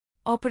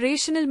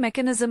Operational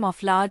mechanism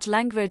of large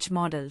language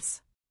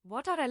models.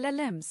 What are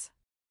LLMs?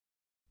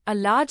 A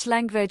large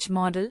language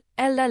model,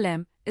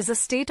 LLM, is a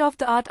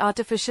state-of-the-art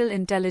artificial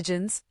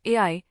intelligence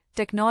 (AI)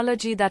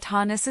 technology that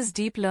harnesses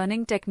deep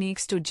learning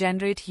techniques to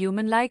generate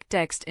human-like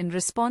text in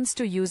response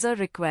to user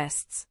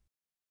requests.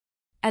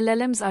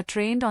 LLMs are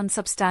trained on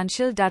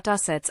substantial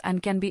datasets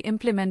and can be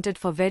implemented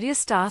for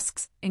various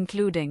tasks,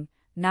 including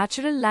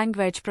natural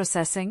language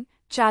processing,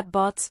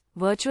 chatbots,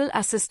 virtual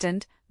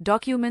assistant,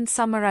 document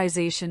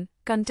summarization,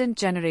 content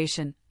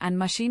generation, and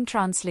machine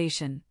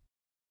translation.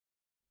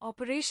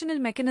 Operational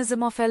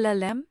mechanism of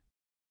LLM.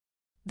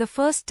 The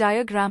first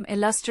diagram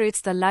illustrates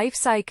the life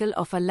cycle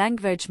of a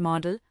language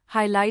model,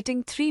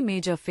 highlighting three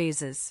major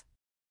phases.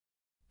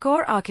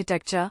 Core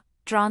architecture,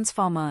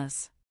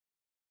 transformers.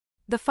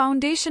 The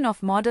foundation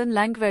of modern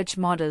language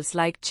models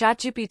like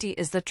ChatGPT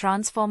is the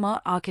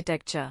transformer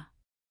architecture.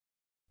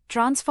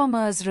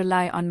 Transformers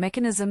rely on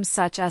mechanisms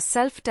such as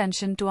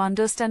self-tension to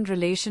understand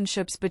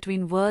relationships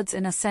between words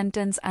in a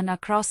sentence and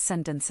across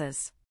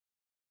sentences.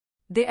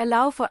 They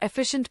allow for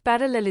efficient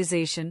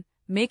parallelization,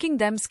 making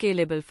them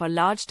scalable for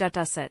large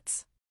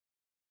datasets.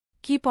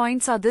 Key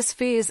points are: this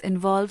phase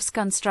involves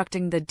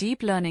constructing the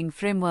deep learning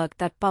framework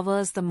that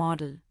powers the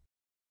model.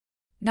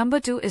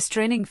 Number 2 is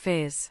training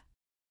phase.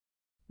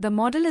 The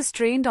model is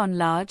trained on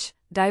large,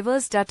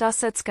 diverse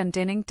datasets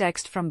containing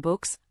text from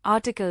books,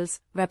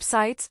 articles,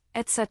 websites,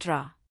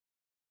 etc.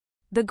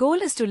 The goal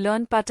is to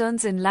learn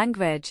patterns in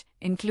language,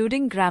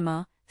 including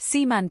grammar,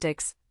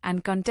 semantics,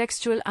 and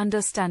contextual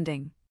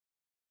understanding.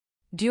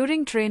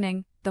 During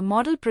training, the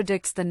model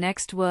predicts the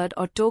next word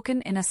or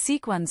token in a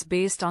sequence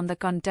based on the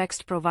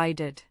context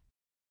provided.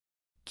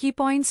 Key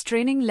points: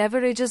 training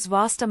leverages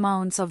vast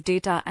amounts of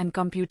data and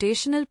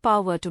computational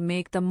power to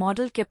make the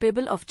model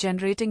capable of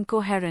generating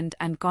coherent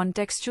and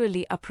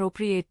contextually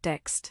appropriate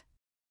text.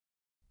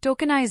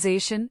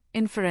 Tokenization,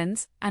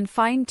 inference, and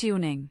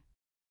fine-tuning.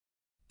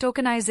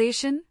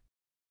 Tokenization.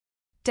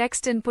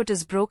 Text input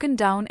is broken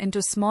down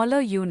into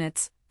smaller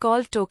units,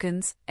 called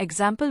tokens,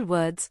 example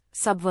words,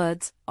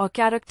 subwords, or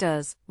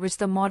characters, which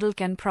the model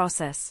can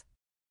process.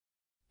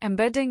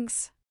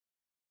 Embeddings.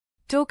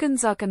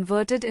 Tokens are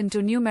converted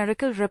into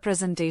numerical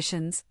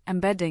representations,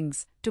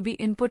 embeddings, to be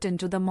input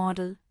into the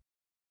model.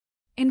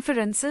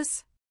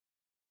 Inferences.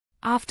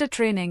 After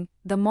training,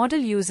 the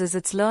model uses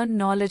its learned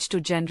knowledge to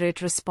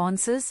generate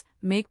responses,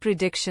 make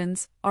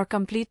predictions, or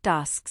complete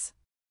tasks.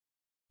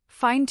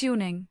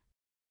 Fine-tuning.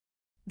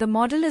 The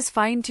model is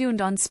fine-tuned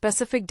on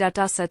specific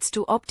datasets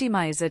to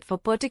optimize it for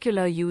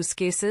particular use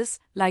cases,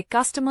 like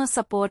customer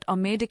support or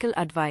medical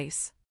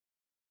advice.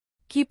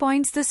 Key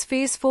points: this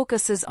phase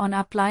focuses on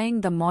applying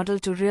the model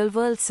to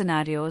real-world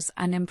scenarios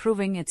and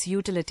improving its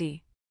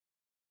utility.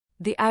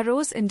 The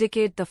arrows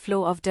indicate the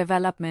flow of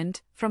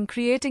development, from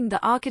creating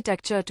the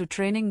architecture to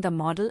training the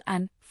model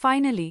and,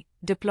 finally,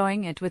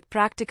 deploying it with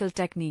practical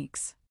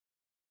techniques.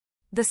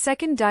 The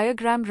second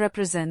diagram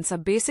represents a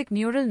basic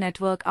neural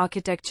network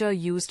architecture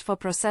used for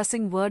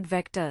processing word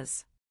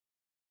vectors.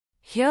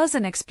 Here's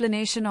an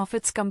explanation of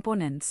its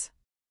components.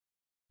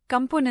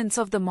 Components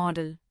of the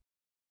model.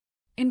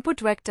 Input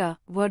vector,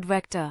 word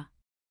vector.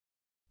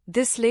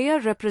 This layer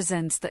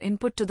represents the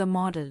input to the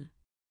model.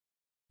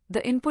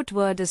 The input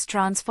word is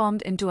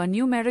transformed into a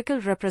numerical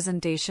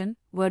representation,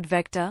 word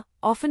vector,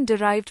 often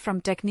derived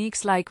from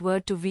techniques like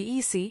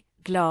word-to-vec,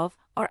 GLOV,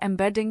 or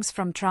embeddings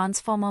from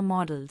transformer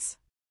models.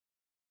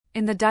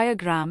 In the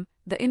diagram,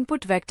 the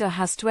input vector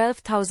has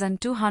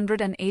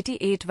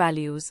 12,288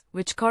 values,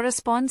 which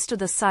corresponds to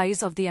the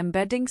size of the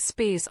embedding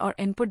space or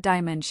input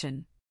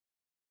dimension.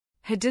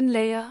 Hidden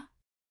layer.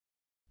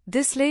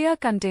 This layer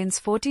contains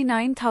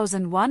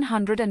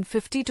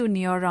 49,152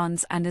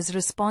 neurons and is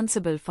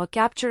responsible for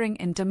capturing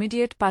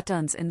intermediate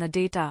patterns in the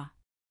data.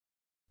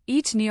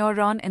 Each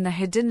neuron in the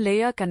hidden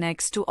layer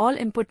connects to all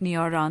input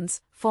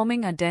neurons,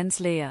 forming a dense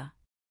layer.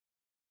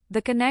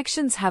 The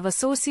connections have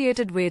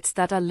associated weights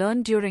that are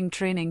learned during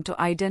training to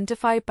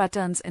identify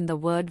patterns in the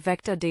word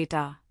vector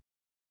data.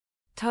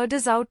 Third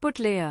is output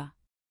layer.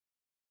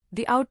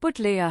 The output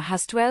layer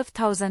has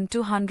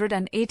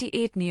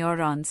 12,288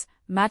 neurons,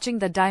 matching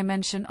the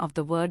dimension of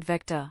the word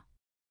vector.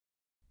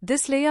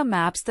 This layer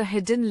maps the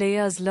hidden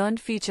layer's learned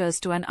features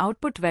to an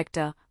output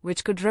vector,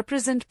 which could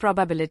represent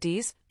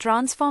probabilities,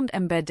 transformed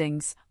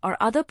embeddings, or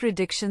other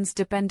predictions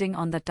depending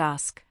on the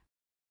task.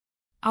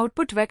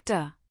 Output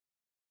vector.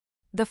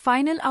 The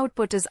final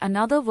output is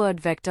another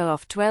word vector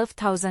of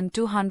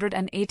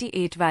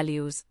 12,288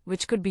 values,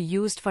 which could be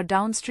used for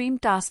downstream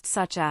tasks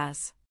such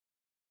as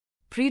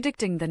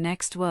predicting the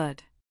next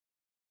word,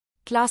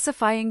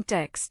 classifying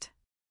text,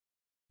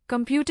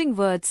 computing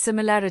word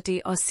similarity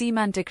or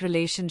semantic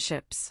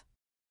relationships.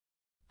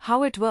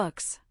 How it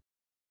works.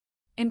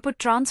 Input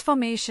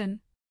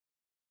transformation.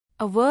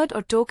 A word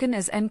or token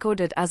is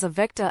encoded as a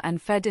vector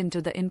and fed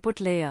into the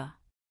input layer.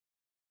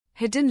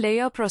 Hidden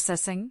layer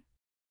processing.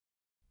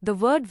 The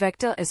word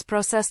vector is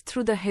processed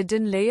through the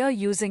hidden layer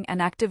using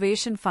an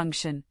activation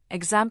function,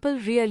 example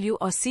ReLU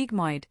or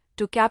sigmoid,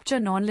 to capture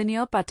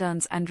nonlinear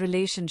patterns and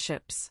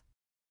relationships.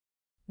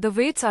 The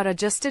weights are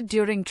adjusted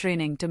during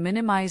training to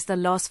minimize the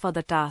loss for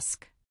the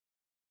task.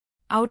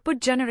 Output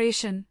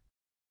generation.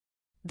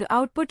 The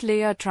output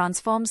layer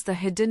transforms the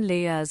hidden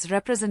layer's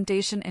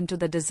representation into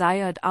the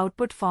desired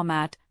output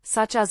format,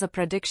 such as a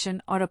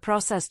prediction or a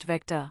processed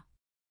vector.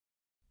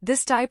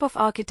 This type of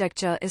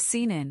architecture is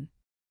seen in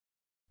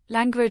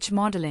language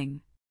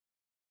modeling,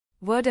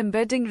 word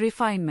embedding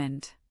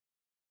refinement,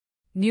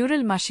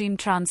 neural machine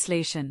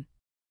translation,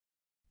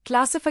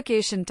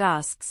 classification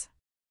tasks,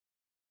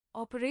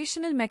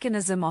 operational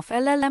mechanism of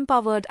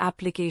LLM-powered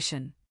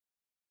application.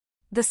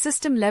 The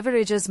system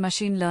leverages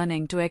machine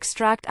learning to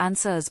extract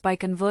answers by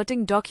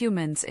converting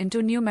documents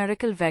into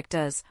numerical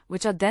vectors,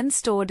 which are then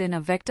stored in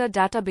a vector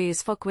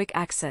database for quick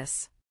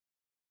access.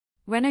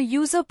 When a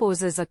user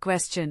poses a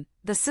question,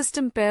 the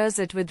system pairs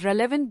it with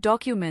relevant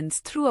documents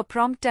through a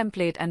prompt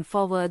template and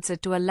forwards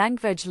it to a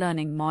language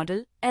learning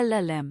model,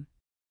 LLM.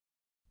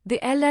 The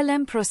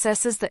LLM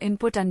processes the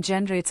input and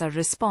generates a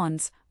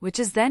response, which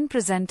is then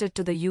presented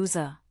to the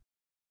user.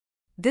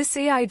 This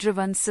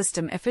AI-driven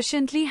system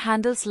efficiently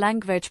handles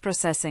language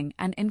processing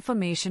and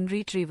information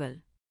retrieval.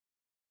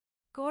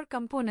 Core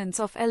components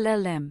of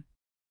LLM.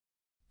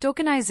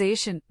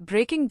 Tokenization,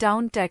 breaking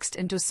down text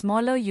into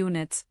smaller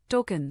units,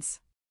 tokens.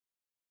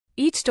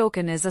 Each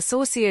token is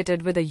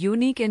associated with a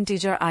unique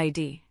integer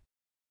ID.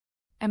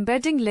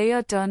 Embedding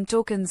layer turn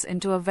tokens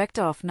into a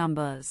vector of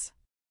numbers.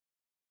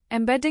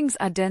 Embeddings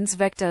are dense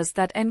vectors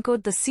that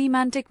encode the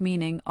semantic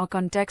meaning or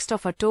context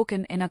of a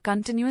token in a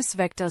continuous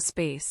vector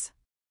space.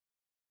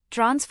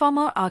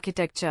 Transformer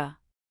architecture.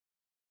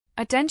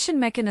 Attention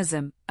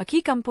mechanism, a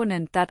key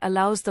component that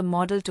allows the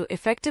model to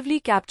effectively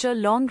capture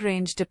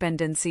long-range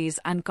dependencies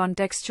and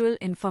contextual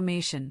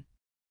information.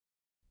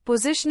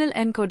 Positional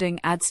encoding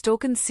adds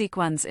token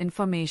sequence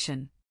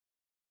information.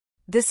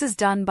 This is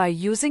done by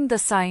using the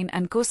sine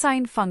and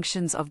cosine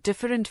functions of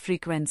different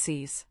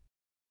frequencies.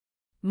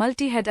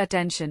 Multi-head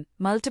attention,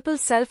 multiple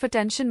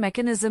self-attention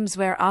mechanisms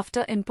where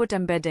after input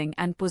embedding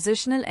and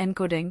positional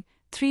encoding,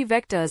 3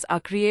 vectors are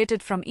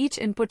created from each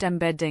input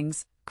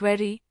embeddings,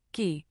 query,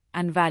 key,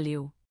 and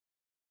value.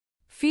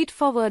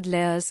 Feedforward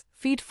layers,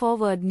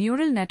 feedforward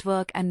neural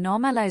network and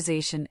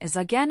normalization is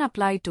again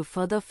applied to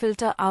further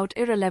filter out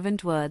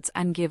irrelevant words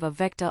and give a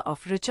vector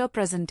of richer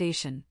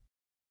presentation.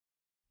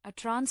 A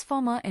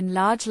transformer in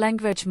large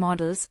language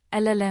models,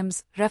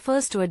 LLMs,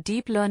 refers to a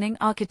deep learning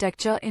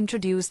architecture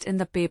introduced in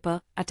the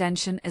paper,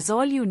 Attention is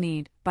All You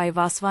Need, by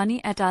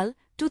Vaswani et al.,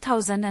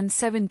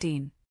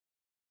 2017.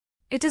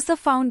 It is the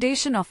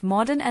foundation of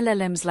modern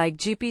LLMs like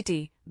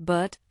GPT,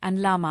 BERT,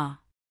 and Llama.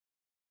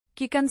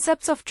 Key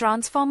concepts of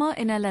transformer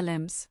in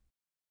LLMs.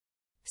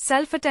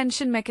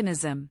 Self-attention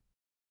mechanism.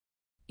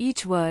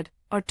 Each word,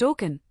 or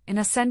token, in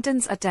a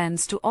sentence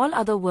attends to all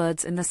other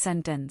words in the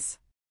sentence.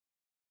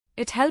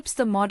 It helps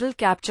the model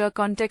capture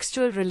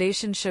contextual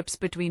relationships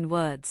between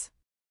words.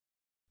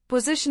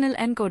 Positional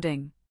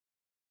encoding.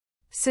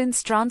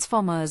 Since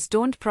transformers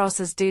don't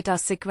process data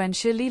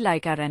sequentially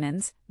like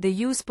RNNs, they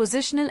use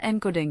positional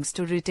encodings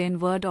to retain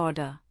word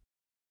order.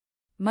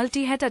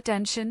 Multi-head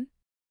attention.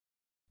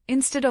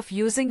 Instead of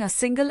using a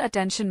single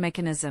attention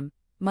mechanism,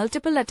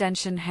 multiple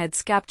attention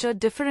heads capture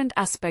different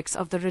aspects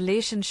of the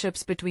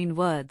relationships between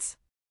words.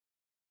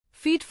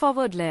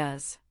 Feedforward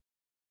layers.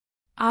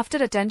 After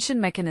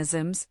attention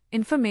mechanisms,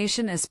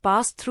 information is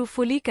passed through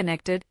fully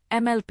connected,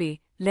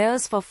 MLP,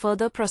 layers for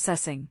further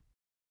processing.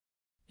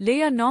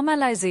 Layer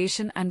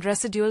normalization and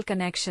residual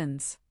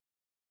connections.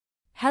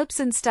 Helps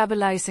in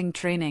stabilizing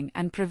training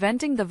and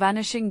preventing the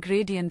vanishing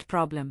gradient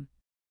problem.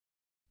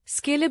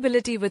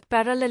 Scalability with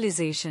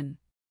parallelization.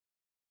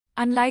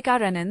 Unlike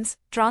RNNs,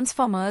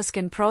 transformers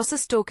can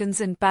process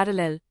tokens in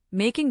parallel,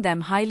 making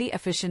them highly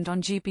efficient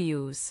on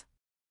GPUs.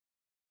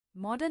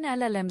 Modern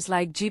LLMs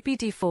like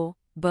GPT-4,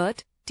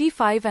 BERT,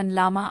 T5 and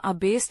Llama are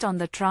based on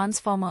the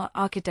transformer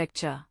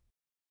architecture.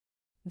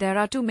 There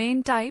are 2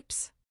 main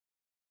types.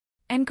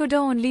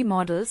 Encoder-only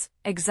models,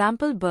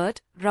 example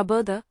BERT,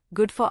 Rubber,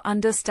 good for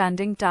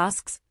understanding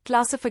tasks,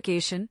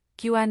 classification,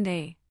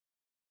 Q&A.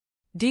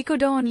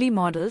 Decoder-only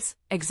models,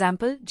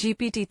 example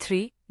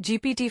GPT-3,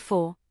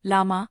 GPT-4,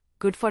 Llama,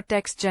 good for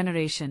text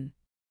generation.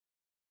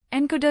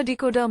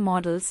 Encoder-decoder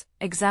models,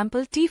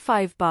 example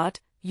T5 BERT,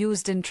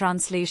 used in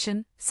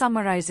translation,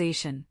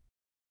 summarization.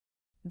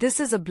 This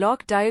is a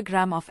block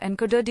diagram of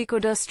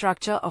encoder-decoder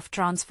structure of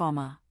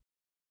transformer.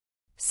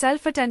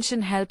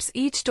 Self-attention helps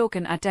each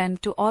token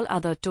attend to all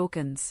other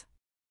tokens.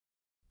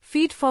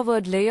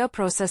 Feedforward layer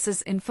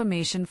processes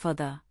information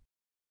further.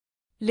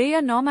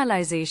 Layer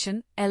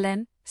normalization,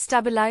 LN,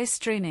 stabilize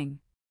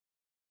training.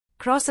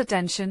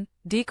 Cross-attention,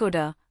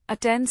 decoder,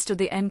 attends to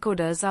the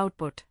encoder's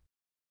output.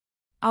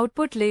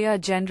 Output layer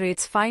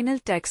generates final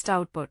text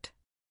output.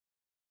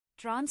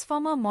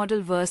 Transformer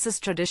model versus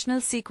traditional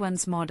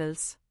sequence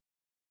models.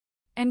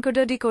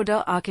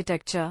 Encoder-decoder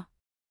architecture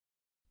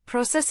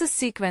processes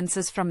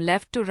sequences from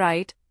left to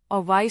right,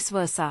 or vice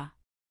versa.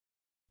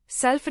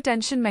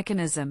 Self-attention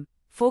mechanism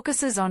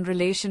focuses on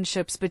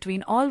relationships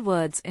between all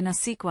words in a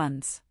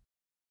sequence.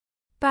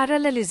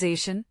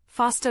 Parallelization,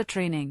 faster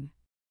training.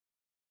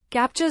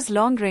 Captures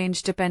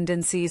long-range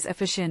dependencies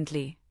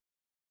efficiently.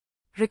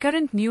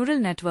 Recurrent neural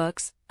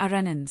networks,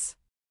 RNNs.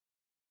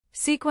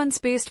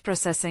 Sequence-based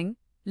processing,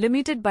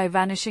 limited by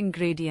vanishing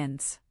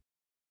gradients.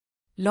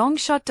 Long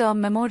short-term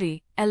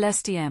memory,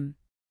 LSTM.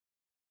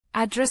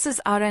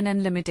 Addresses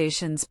RNN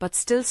limitations but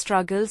still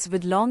struggles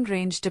with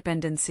long-range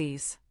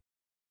dependencies.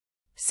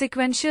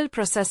 Sequential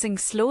processing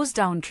slows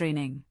down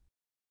training.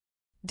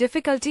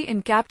 Difficulty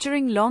in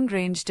capturing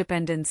long-range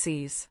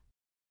dependencies.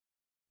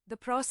 The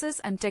process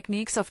and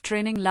techniques of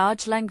training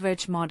large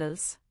language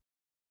models.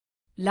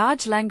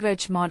 Large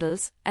language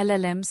models,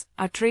 LLMs,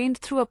 are trained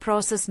through a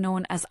process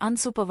known as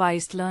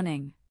unsupervised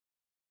learning.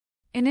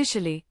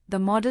 Initially, the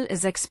model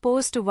is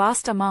exposed to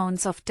vast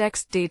amounts of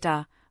text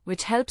data,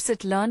 which helps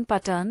it learn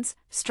patterns,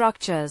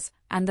 structures,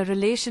 and the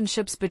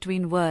relationships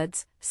between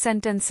words,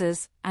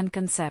 sentences, and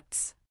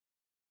concepts.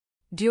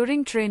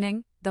 During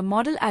training, the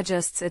model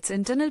adjusts its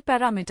internal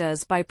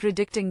parameters by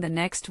predicting the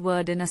next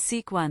word in a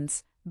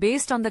sequence,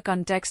 based on the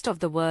context of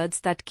the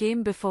words that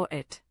came before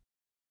it.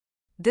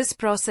 This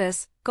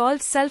process,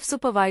 called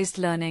self-supervised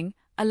learning,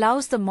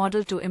 allows the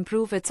model to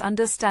improve its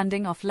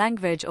understanding of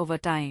language over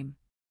time.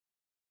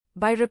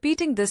 By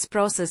repeating this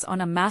process on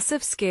a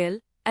massive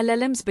scale,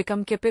 LLMs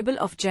become capable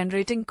of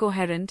generating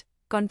coherent,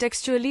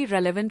 contextually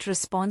relevant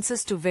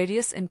responses to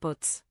various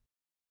inputs.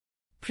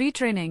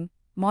 Pre-training,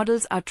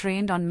 models are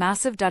trained on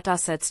massive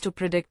datasets to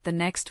predict the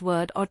next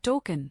word or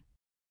token.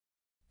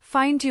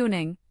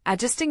 Fine-tuning,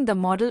 adjusting the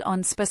model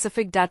on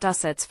specific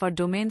datasets for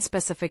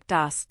domain-specific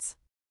tasks.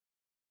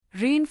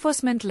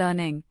 Reinforcement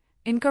learning,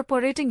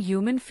 incorporating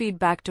human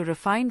feedback to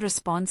refine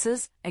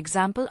responses,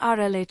 example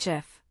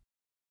RLHF.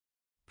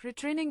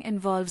 Pre-training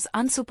involves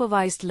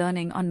unsupervised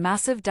learning on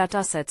massive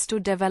datasets to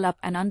develop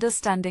an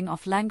understanding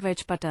of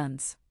language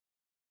patterns.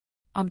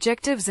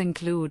 Objectives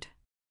include: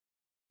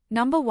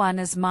 Number 1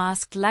 is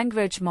masked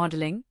language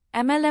modeling,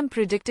 MLM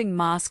predicting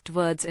masked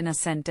words in a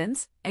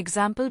sentence,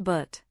 example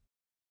BERT.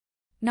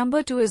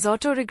 Number 2 is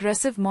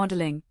autoregressive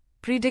modeling,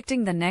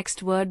 predicting the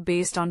next word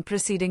based on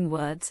preceding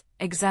words,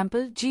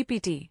 example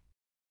GPT.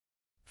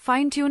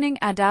 Fine-tuning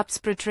adapts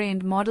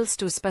pre-trained models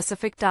to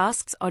specific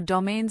tasks or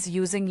domains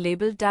using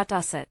labeled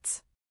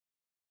datasets.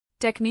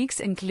 Techniques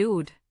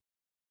include: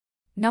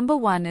 Number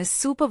 1 is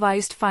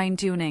supervised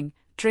fine-tuning,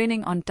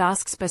 training on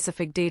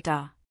task-specific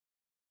data.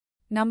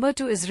 Number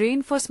 2 is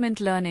reinforcement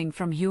learning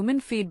from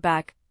human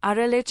feedback,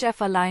 RLHF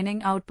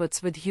aligning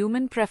outputs with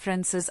human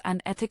preferences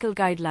and ethical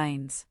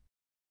guidelines.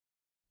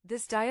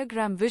 This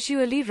diagram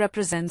visually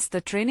represents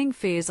the training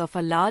phase of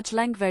a large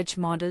language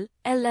model,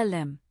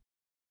 LLM.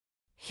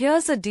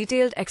 Here's a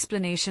detailed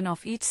explanation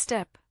of each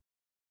step.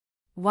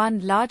 1.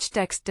 Large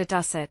text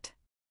dataset.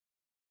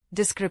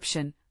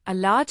 Description: a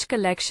large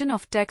collection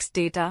of text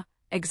data,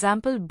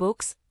 example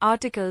books,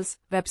 articles,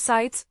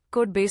 websites,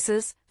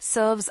 codebases,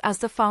 serves as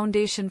the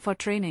foundation for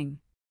training.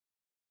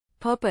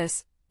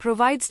 Purpose: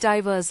 provides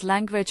diverse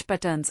language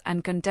patterns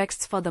and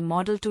contexts for the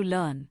model to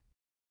learn.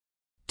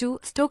 2.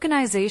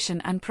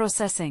 Tokenization and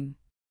processing.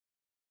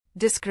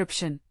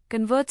 Description: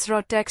 converts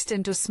raw text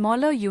into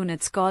smaller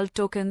units called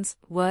tokens,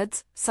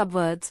 words,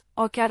 subwords,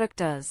 or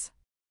characters.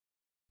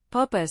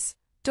 Purpose: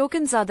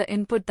 tokens are the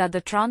input that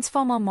the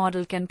transformer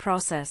model can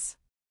process.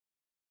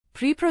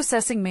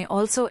 Pre-processing may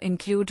also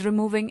include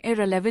removing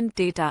irrelevant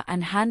data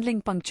and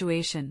handling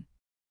punctuation.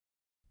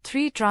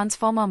 3.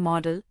 Transformer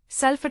model,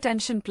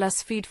 self-attention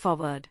plus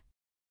feedforward.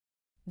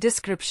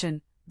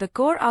 Description: the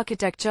core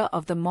architecture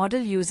of the model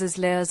uses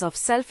layers of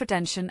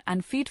self-attention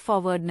and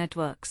feedforward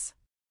networks.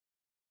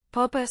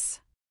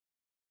 Purpose: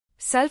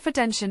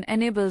 self-attention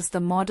enables the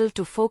model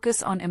to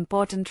focus on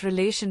important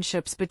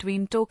relationships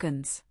between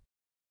tokens.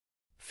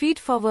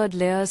 Feedforward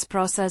layers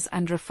process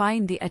and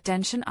refine the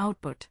attention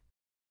output.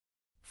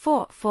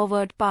 4.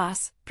 Forward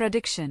pass,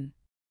 prediction.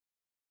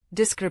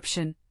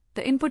 Description: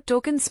 the input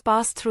tokens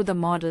pass through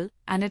the model,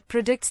 and it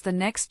predicts the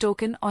next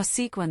token or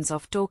sequence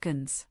of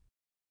tokens.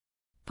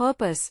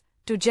 Purpose: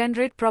 to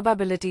generate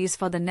probabilities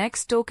for the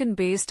next token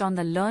based on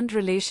the learned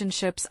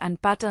relationships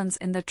and patterns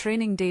in the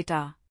training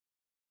data.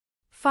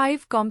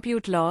 5.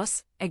 Compute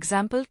loss,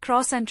 example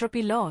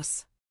cross-entropy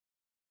loss.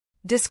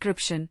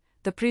 Description: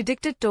 the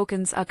predicted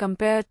tokens are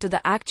compared to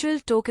the actual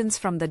tokens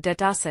from the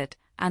dataset,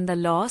 and the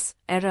loss,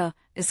 error,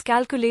 is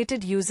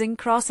calculated using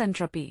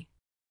cross-entropy.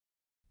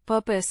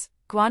 Purpose: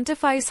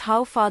 quantifies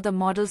how far the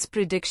model's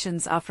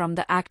predictions are from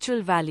the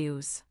actual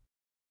values.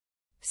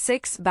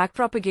 6.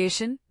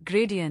 Backpropagation,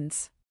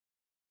 gradients.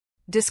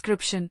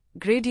 Description: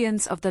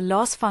 gradients of the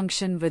loss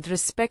function with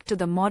respect to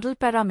the model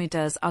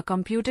parameters are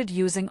computed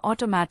using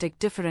automatic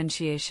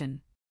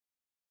differentiation.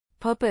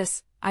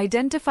 Purpose: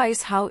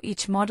 identifies how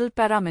each model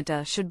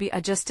parameter should be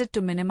adjusted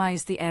to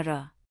minimize the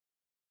error.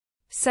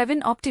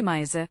 7.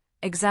 Optimizer,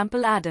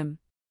 example Adam.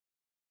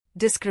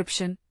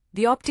 Description: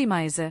 the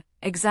optimizer,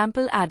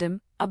 example Adam,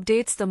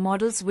 updates the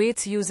model's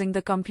weights using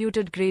the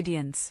computed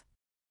gradients.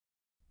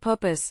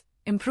 Purpose: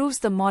 improves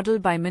the model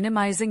by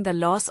minimizing the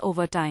loss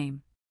over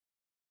time.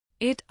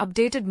 8.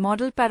 Updated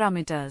model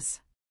parameters.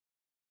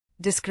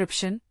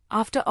 Description: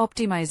 After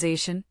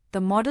optimization,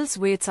 the model's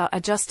weights are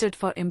adjusted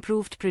for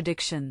improved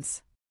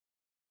predictions.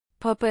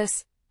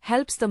 Purpose: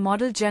 helps the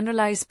model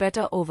generalize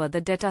better over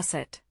the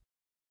dataset.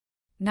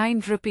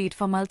 9. Repeat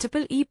for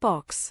multiple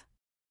epochs.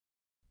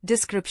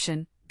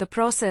 Description: the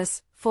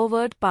process,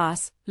 forward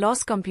pass,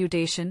 loss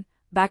computation,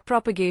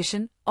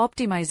 backpropagation,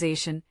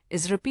 optimization,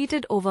 is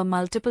repeated over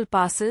multiple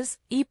passes,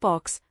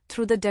 epochs,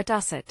 through the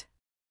dataset.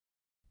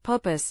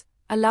 Purpose: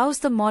 allows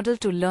the model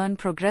to learn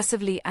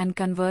progressively and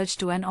converge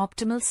to an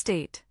optimal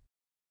state.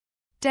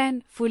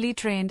 10. Fully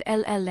trained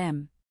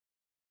LLM.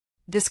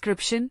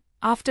 Description: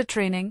 after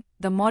training,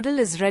 the model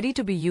is ready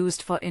to be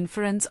used for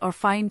inference or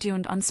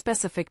fine-tuned on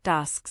specific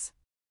tasks.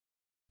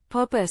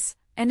 Purpose: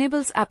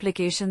 enables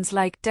applications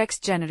like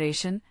text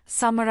generation,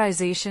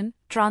 summarization,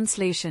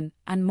 translation,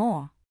 and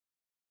more.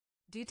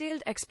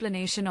 Detailed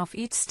explanation of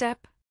each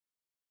step.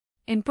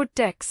 Input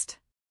text.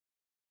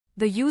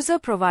 The user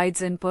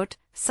provides input,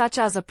 such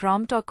as a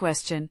prompt or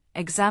question,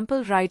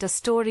 example: write a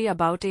story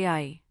about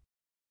AI.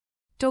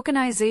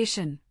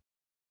 Tokenization.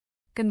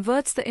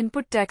 Converts the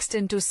input text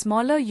into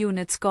smaller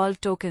units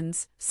called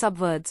tokens,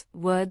 subwords,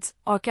 words,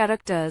 or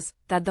characters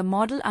that the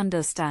model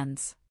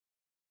understands.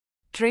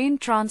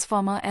 Trained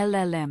transformer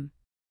LLM.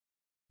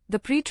 The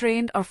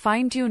pre-trained or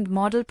fine-tuned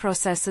model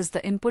processes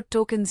the input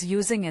tokens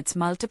using its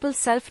multiple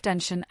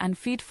self-tension and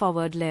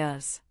feedforward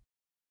layers.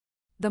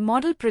 The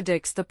model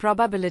predicts the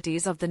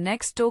probabilities of the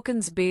next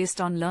tokens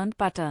based on learned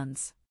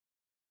patterns.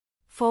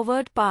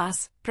 Forward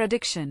pass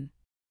prediction.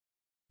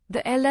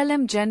 The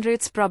LLM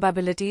generates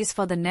probabilities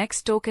for the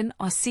next token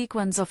or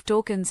sequence of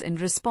tokens in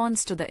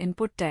response to the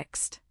input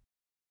text.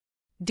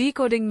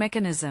 Decoding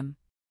mechanism.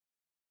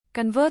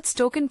 Converts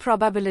token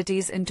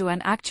probabilities into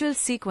an actual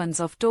sequence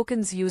of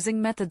tokens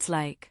using methods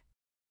like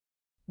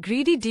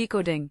greedy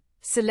decoding,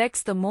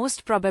 selects the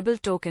most probable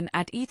token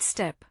at each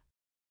step.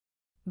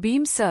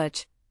 Beam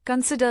search,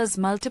 considers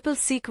multiple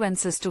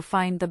sequences to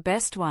find the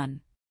best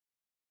one.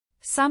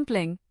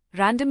 Sampling,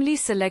 randomly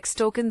selects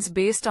tokens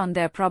based on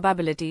their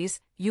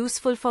probabilities,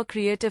 useful for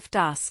creative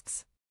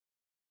tasks.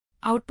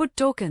 Output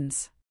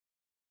tokens.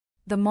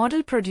 The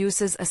model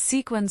produces a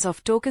sequence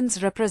of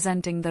tokens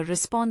representing the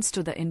response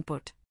to the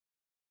input.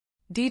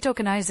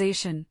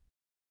 Detokenization.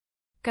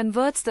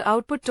 Converts the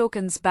output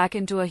tokens back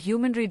into a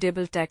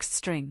human-readable text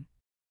string.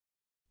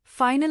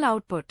 Final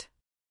output.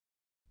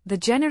 The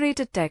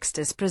generated text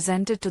is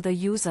presented to the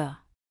user.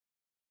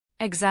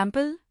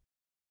 Example: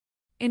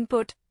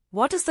 input: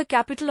 what is the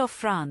capital of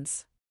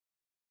France?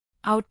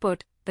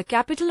 Output: the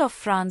capital of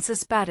France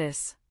is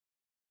Paris.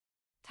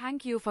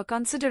 Thank you for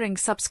considering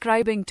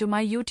subscribing to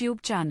my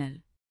YouTube channel.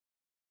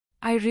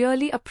 I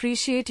really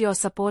appreciate your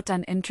support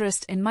and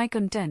interest in my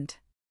content.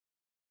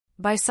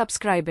 By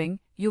subscribing,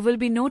 you will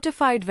be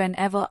notified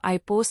whenever I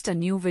post a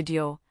new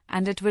video,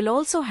 and it will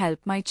also help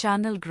my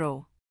channel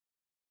grow.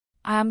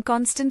 I am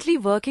constantly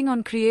working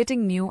on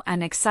creating new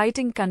and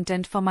exciting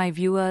content for my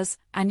viewers,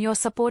 and your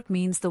support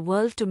means the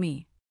world to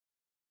me.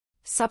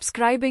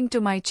 Subscribing to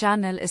my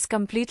channel is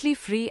completely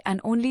free and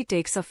only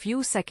takes a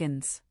few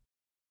seconds.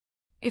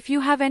 If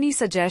you have any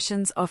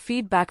suggestions or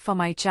feedback for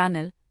my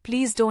channel,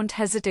 please don't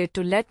hesitate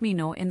to let me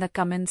know in the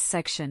comments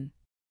section.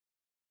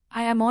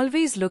 I am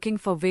always looking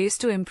for ways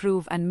to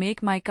improve and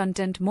make my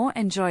content more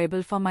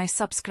enjoyable for my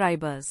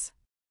subscribers.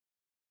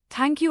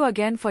 Thank you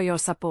again for your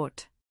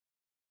support.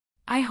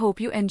 I hope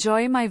you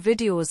enjoy my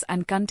videos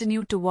and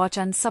continue to watch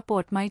and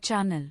support my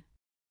channel.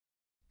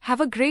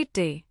 Have a great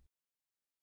day.